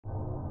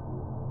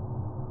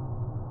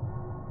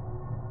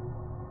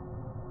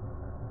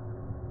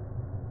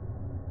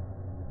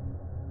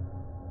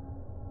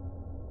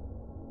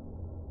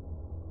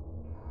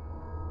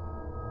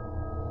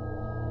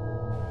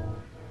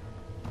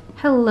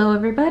Hello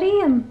everybody,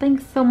 and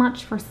thanks so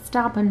much for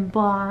stopping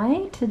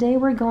by. Today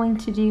we're going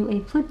to do a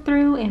flip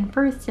through and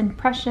first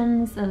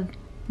impressions of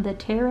the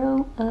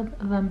Tarot of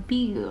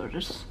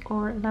Vampyres,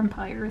 or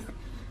Vampires,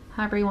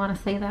 however you want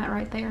to say that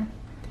right there.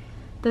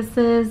 This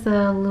is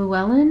a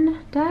Llewellyn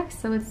deck,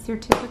 so it's your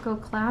typical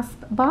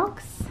clasp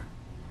box.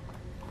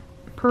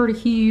 Pretty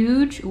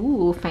huge.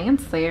 Ooh,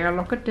 fancy.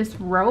 Look at this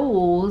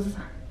rose.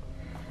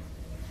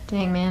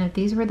 Dang man, if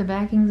these were the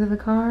backings of the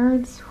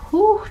cards,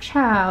 whoo,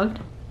 child.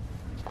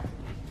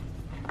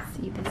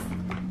 See this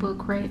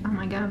book right, oh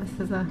my god, this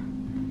is a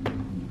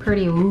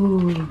pretty, ooh,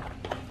 look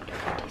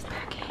at these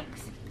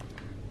backings.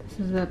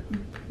 That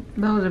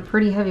was a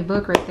pretty heavy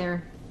book right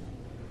there.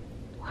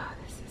 Wow,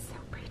 this is so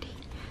pretty.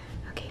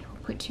 Okay,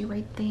 we'll put you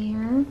right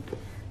there.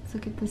 Let's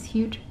look at this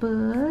huge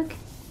book.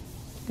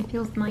 It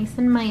feels nice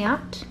and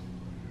matte.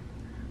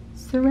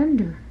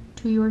 Surrender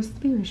to your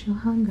spiritual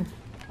hunger.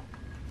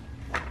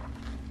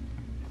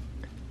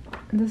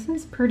 This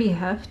is pretty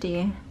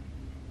hefty.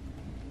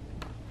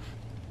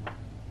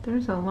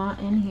 There's a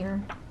lot in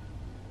here.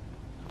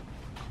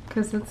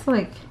 Because it's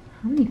like,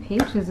 how many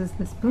pages is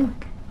this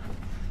book?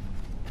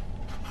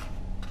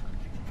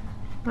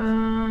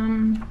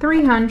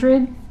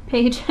 300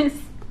 pages.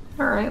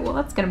 Alright, well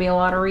that's going to be a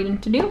lot of reading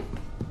to do.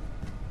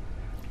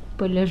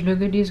 But let's look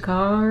at these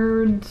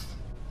cards.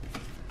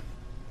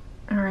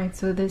 Alright,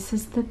 so this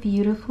is the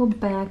beautiful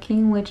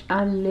backing, which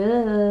I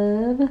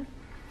love.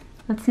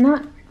 It's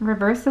not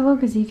reversible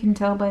because you can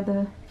tell by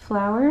the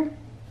flower.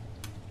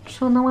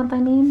 She'll know what I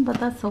mean, but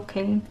that's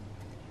okay.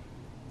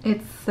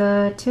 It's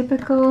a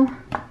typical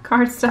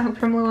cardstock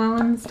from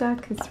Llewellyn's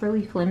deck. It's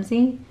really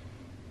flimsy.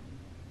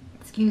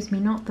 Excuse me,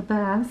 not the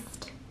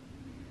best.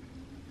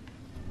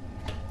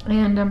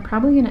 And I'm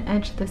probably going to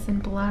etch this in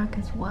black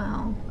as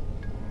well.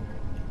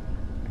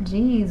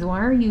 Jeez,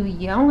 why are you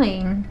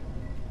yelling?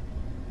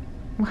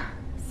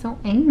 So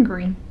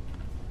angry.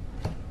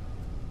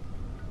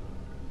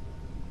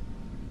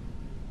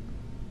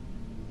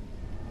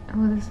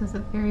 Oh, this is a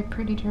very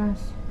pretty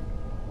dress.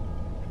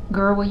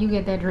 Girl, will you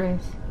get that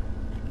dress?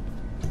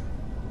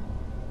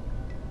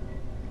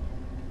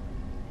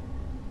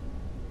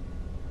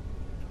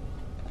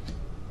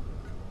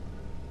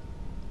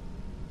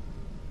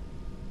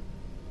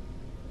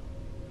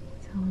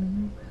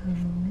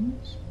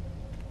 Rose.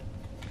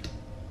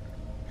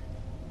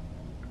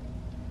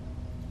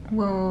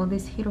 Whoa,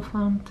 this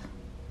Hierophant.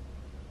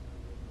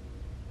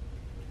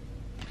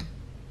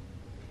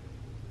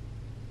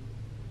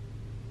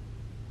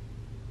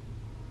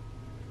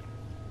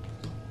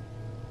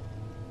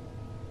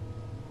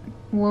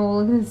 Whoa,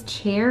 look at this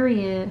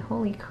chariot.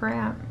 Holy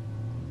crap.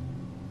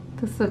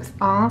 This looks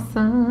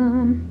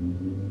awesome.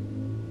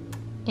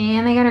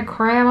 And they got a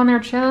crab on their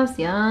chest.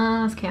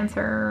 Yes,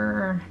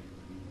 Cancer.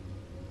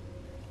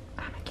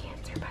 I'm a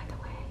Cancer, by the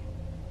way.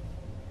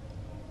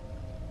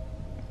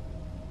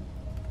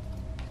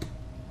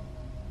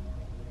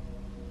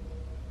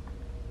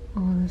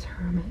 Oh, this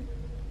hermit.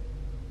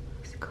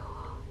 Looks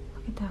cool.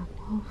 Look at that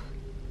wolf.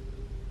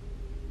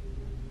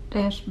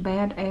 Dash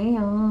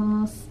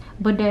badass.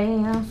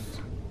 Badass.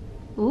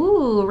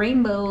 Ooh,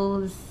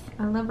 rainbows.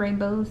 I love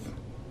rainbows.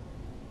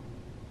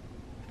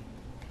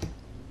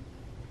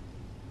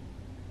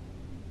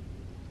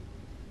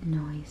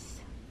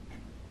 Nice.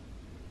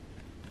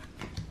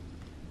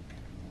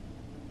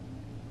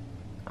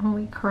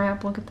 Holy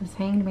crap, look at this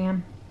hanged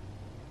man.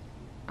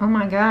 Oh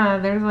my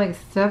god, there's like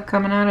stuff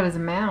coming out of his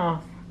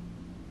mouth.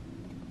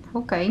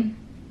 Okay.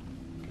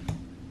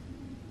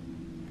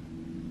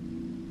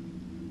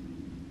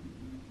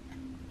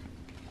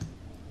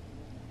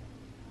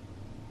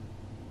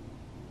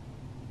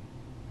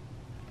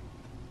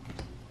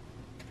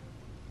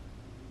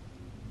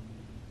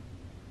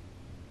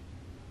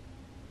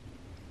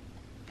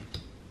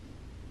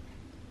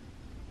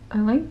 I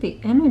like the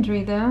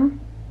imagery though.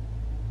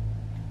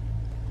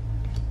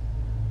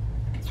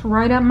 It's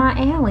right up my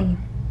alley.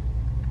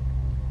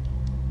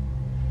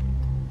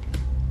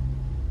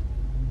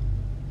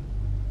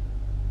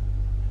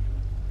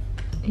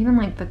 Even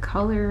like the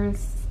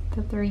colors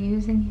that they're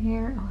using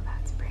here. Oh,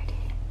 that's pretty.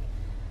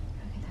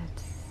 Look at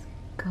that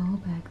skull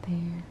back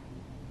there.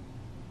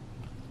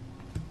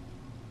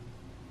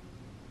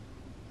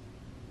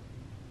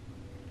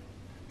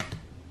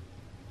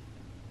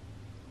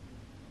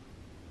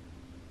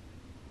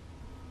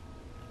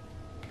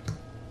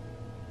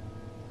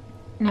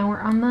 Now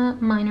we're on the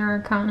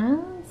minor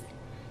arcanas.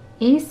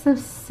 Ace of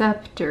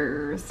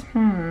Scepters.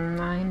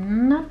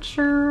 I'm not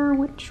sure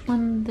which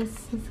one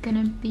this is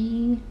gonna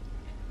be.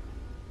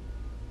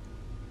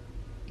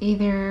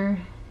 Either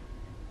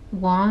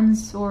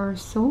wands or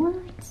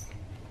swords?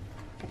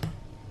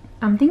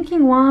 I'm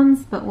thinking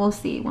wands, but we'll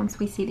see once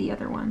we see the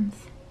other ones.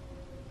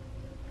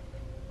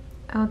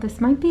 Oh,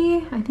 this might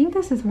be, I think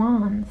this is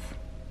wands.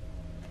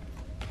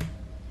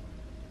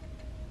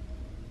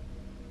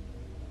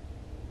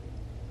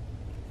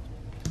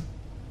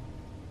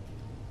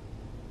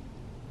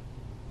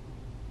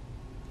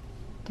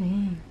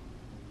 Dang.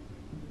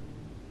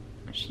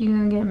 She's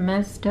gonna get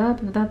messed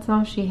up if that's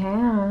all she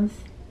has.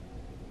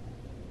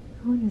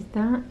 What is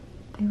that?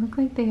 They look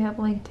like they have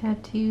like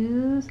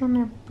tattoos on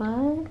their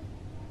butt.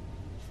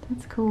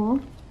 That's cool.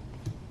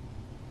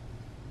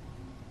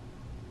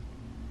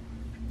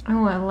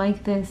 Oh, I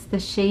like this. The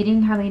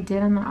shading, how they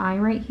did on the eye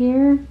right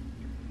here.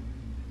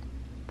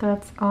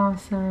 That's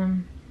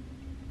awesome.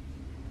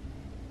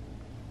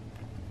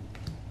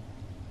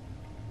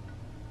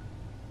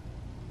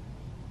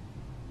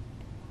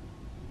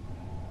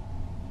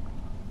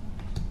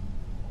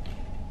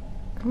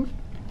 Ooh.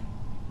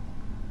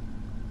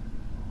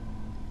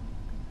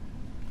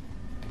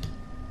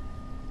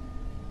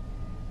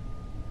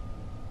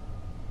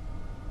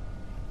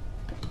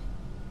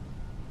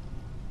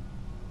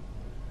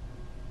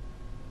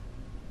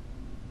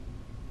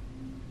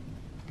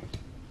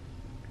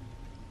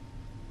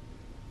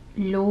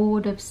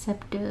 Lord of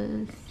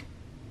Scepters.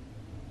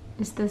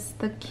 Is this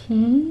the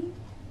king?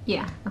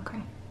 Yeah,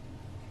 okay.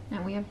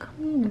 Now we have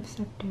Queen of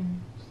Scepters.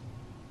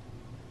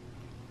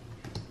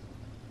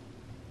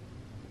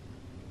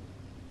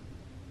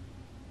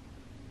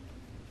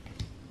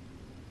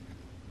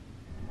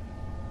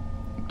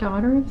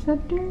 Daughter of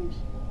Scepters?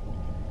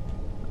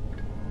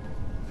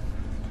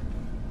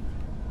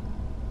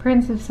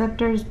 Prince of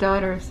Scepters,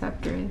 Daughter of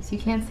Scepters. You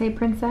can't say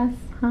princess,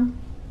 huh?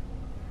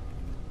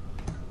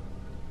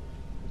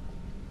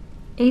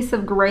 Ace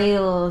of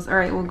Grails.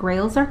 Alright, well,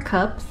 Grails are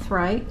cups,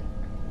 right?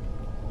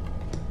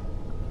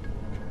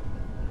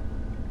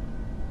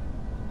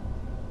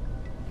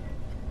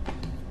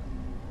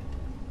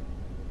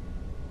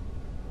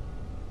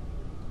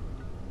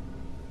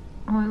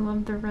 Oh, I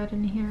love the red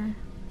in here.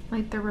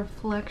 Like the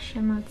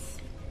reflection that's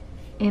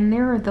in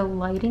there, or the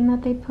lighting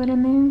that they put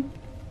in there.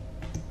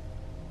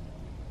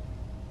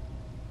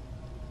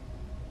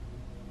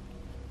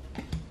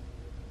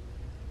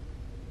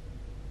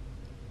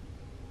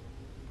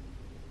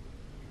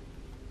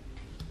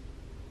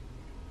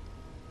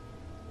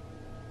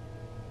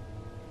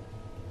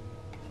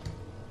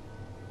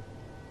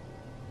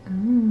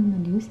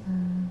 Medusa.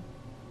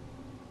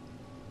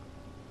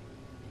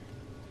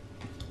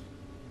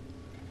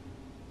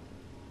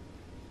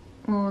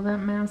 Oh, that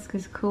mask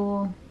is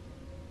cool.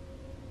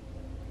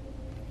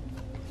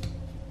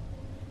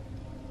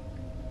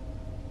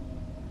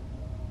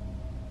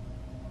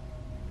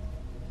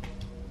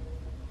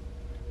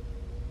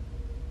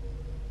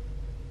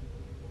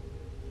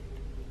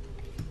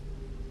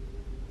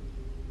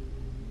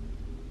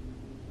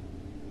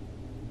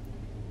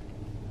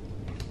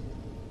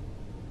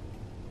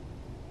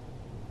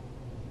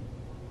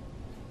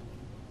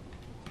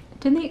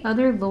 Did the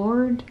other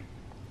lord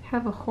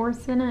have a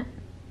horse in it?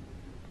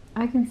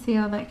 I can see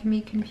how that can be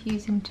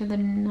confusing to the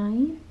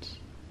knight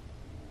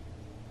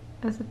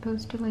as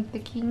opposed to like the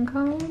king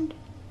card.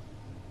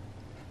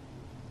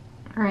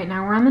 Alright,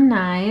 now we're on the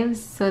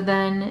knives, so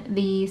then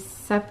the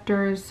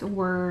scepters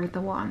were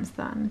the wands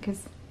then,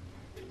 because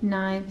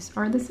knives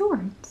are the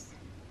swords.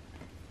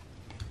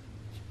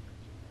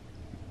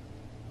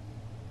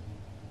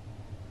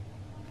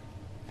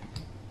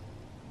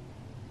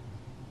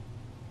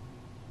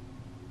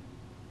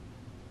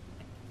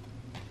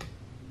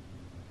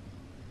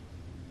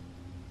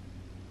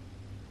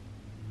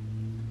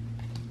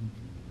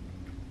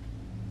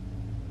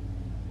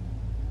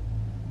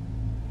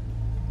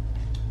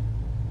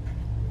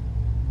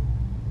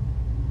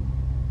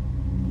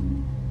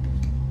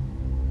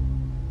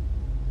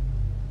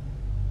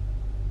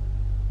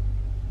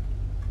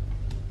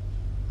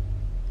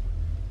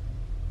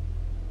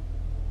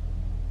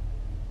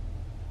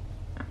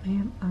 They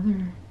have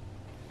other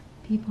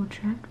people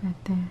trapped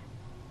back there.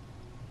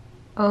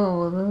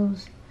 Oh,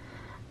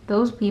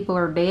 those people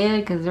are dead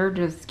because they're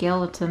just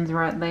skeletons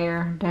right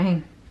there.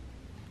 Dang.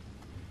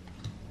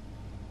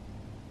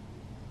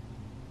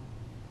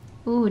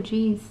 Ooh,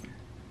 jeez.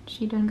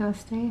 She done got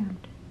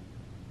stabbed.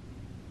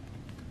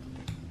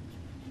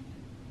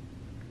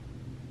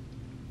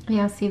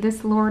 Yeah, see,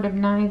 this Lord of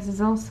Knives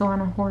is also on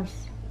a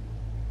horse.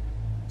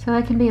 So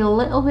that can be a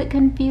little bit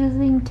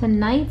confusing to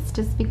knights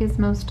just because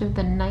most of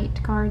the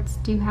knight cards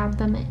do have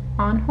them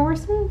on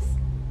horses.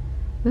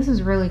 This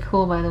is really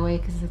cool, by the way,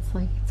 because it's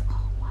like, it's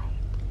all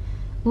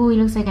white. Ooh, he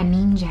looks like a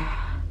ninja.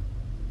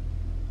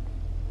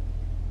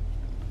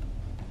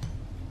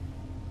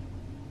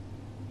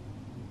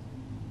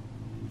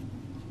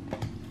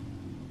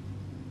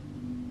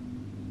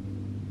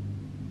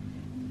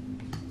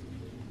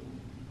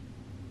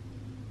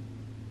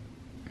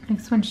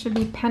 Next one should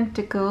be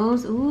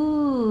Pentacles.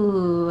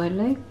 Ooh, I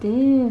like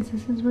this.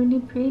 This is really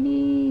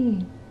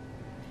pretty.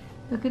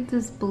 Look at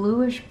this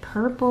bluish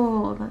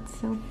purple. That's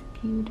so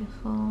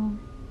beautiful.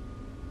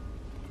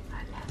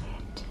 I love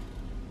it.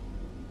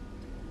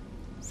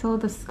 So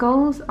the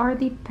skulls are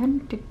the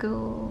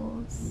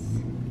pentacles.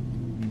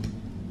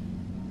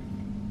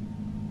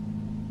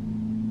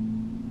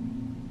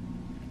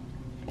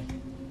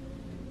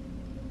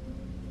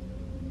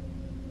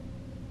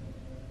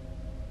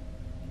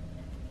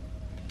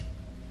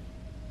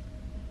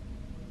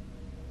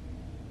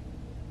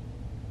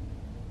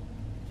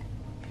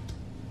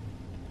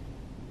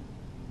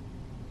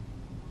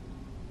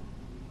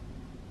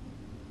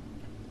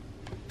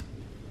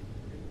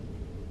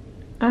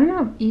 I don't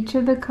know if each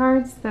of the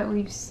cards that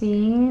we've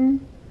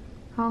seen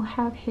all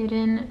have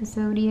hidden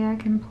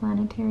zodiac and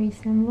planetary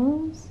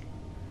symbols.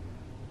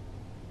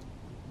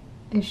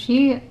 Is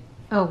she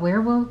a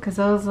werewolf? Because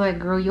I was like,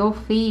 girl, your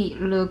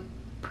feet look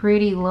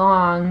pretty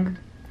long.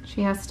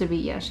 She has to be,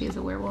 yeah, she is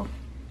a werewolf.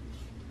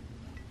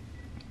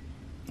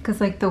 Because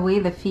like the way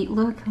the feet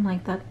look, I'm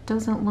like, that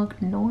doesn't look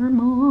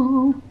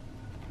normal.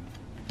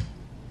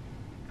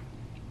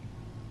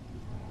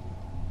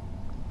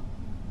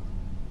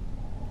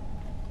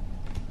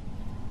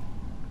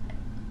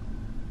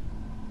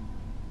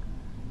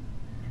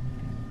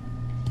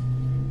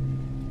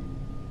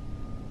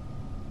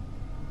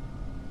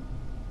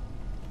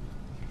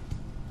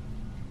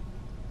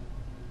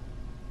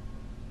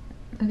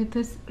 Look at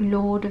this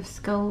Lord of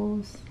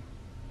Skulls.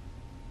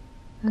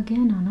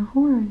 Again on a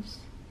horse.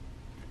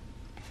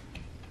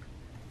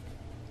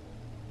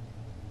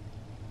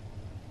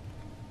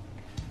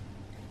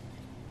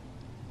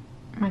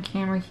 My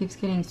camera keeps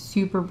getting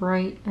super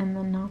bright and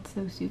then not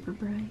so super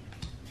bright.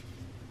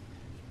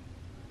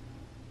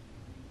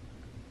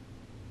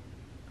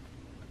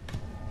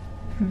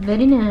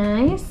 Very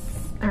nice.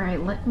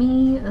 Alright, let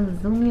me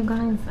zoom you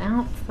guys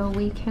out so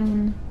we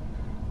can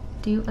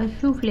do a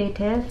souffle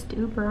test.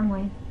 Ooh, wrong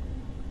way.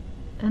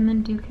 And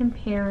then do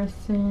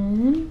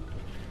comparison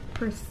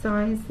for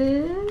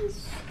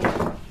sizes.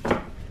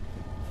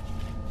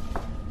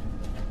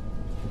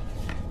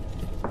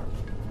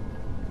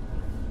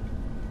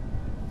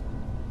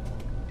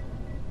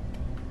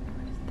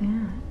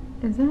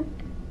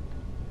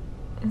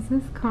 Is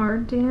this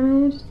card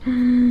damaged?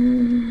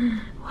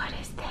 What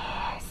is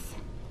this?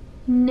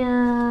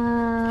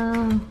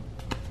 No.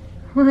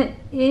 What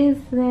is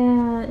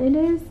that? It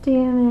is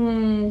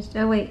damaged.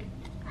 Oh wait.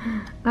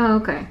 Oh,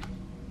 okay.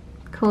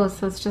 Cool,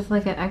 so it's just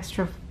like an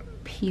extra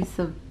piece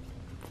of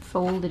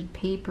folded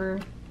paper.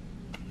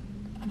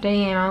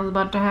 Damn, I was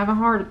about to have a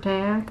heart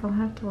attack. I'll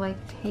have to like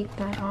take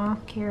that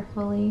off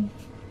carefully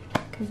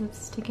because it's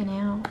sticking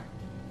out.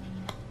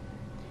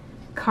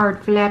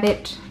 Card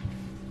flabbit.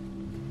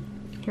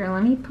 Here,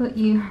 let me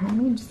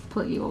just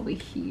put you over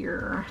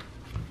here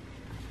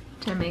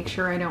to make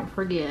sure I don't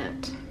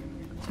forget.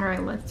 All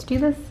right, let's do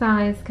the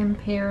size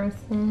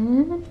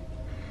comparison.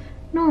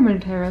 Normal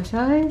tarot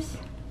size.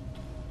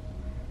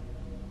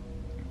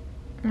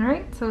 All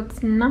right, so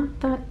it's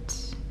not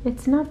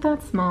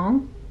that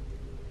small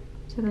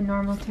to the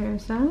normal tarot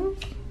size.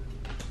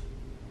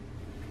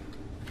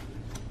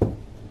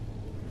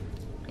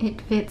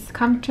 It fits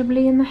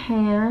comfortably in the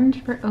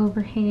hand for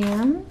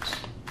overhand.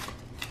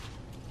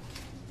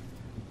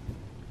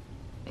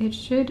 It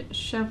should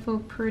shuffle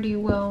pretty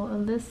well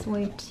this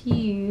way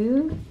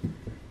too.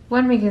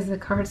 One, because the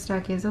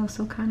cardstock is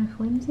also kind of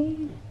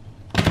flimsy.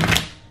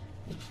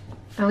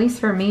 At least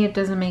for me, it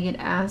doesn't make it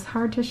as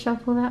hard to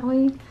shuffle that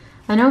way.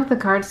 I know if the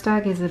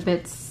cardstock is a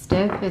bit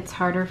stiff, it's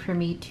harder for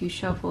me to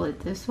shuffle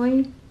it this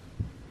way.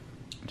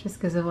 Just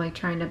because of like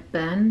trying to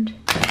bend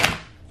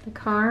the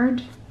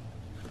card.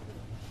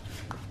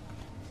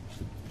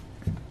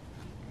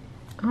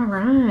 All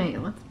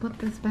right, let's put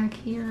this back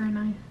here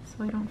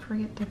so I don't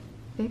forget to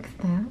fix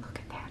that. Look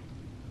at that.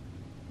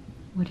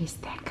 What is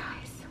that,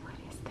 guys? What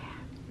is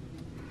that?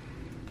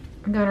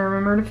 I gotta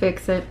remember to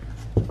fix it.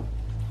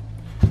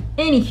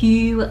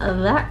 Anywho,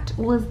 that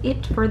was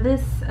it for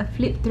this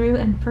flip through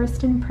and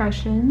first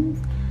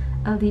impressions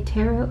of the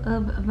Tarot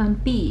of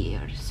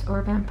Vampyres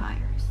or Vampires.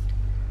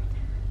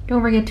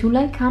 Don't forget to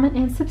like, comment,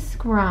 and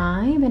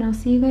subscribe, and I'll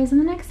see you guys in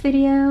the next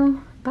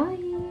video.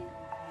 Bye!